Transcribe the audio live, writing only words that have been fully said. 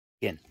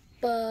In.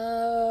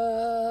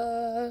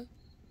 Ba.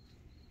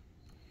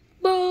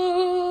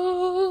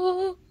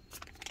 Ba.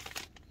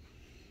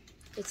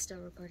 It's still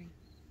recording.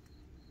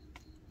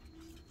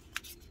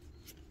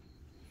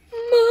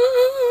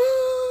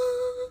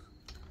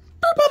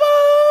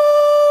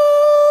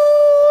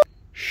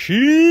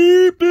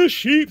 Sheepish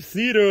Sheep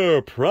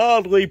Theatre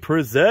proudly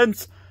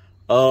presents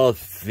a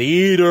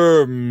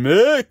theater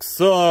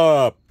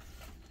mix-up.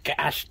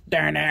 Gosh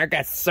darn it, I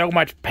got so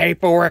much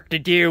paperwork to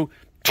do.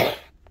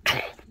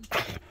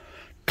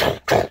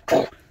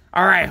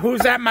 Alright,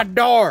 who's at my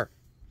door?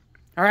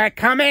 Alright,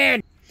 come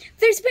in.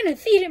 There's been a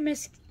theater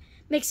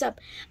mix-up.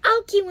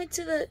 Alkie went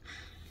to the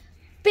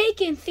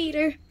Bacon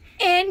Theater,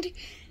 and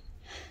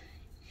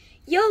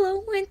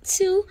Yolo went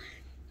to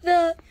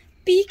the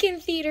Beacon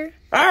Theater.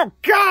 Oh,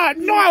 God,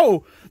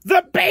 no!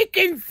 The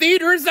Bacon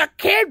Theater is a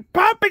kid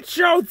puppet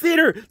show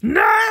theater!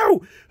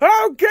 No!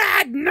 Oh,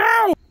 God,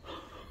 no!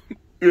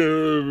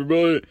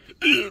 Everybody,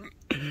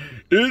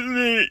 isn't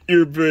it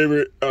your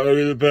favorite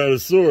Alkie the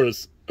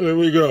Apatosaurus? Here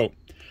we go.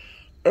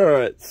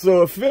 Alright,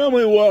 so a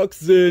family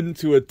walks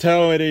into a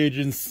talent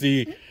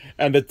agency,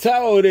 and the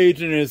talent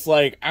agent is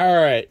like,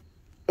 alright,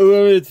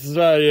 let me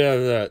tell you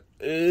that.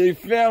 The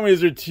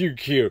families are too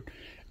cute.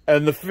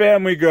 And the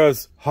family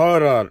goes,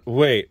 hold on,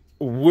 wait,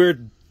 we're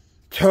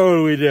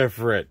totally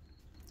different.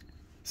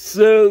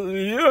 So the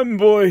young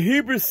boy,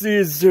 he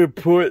proceeds to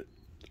put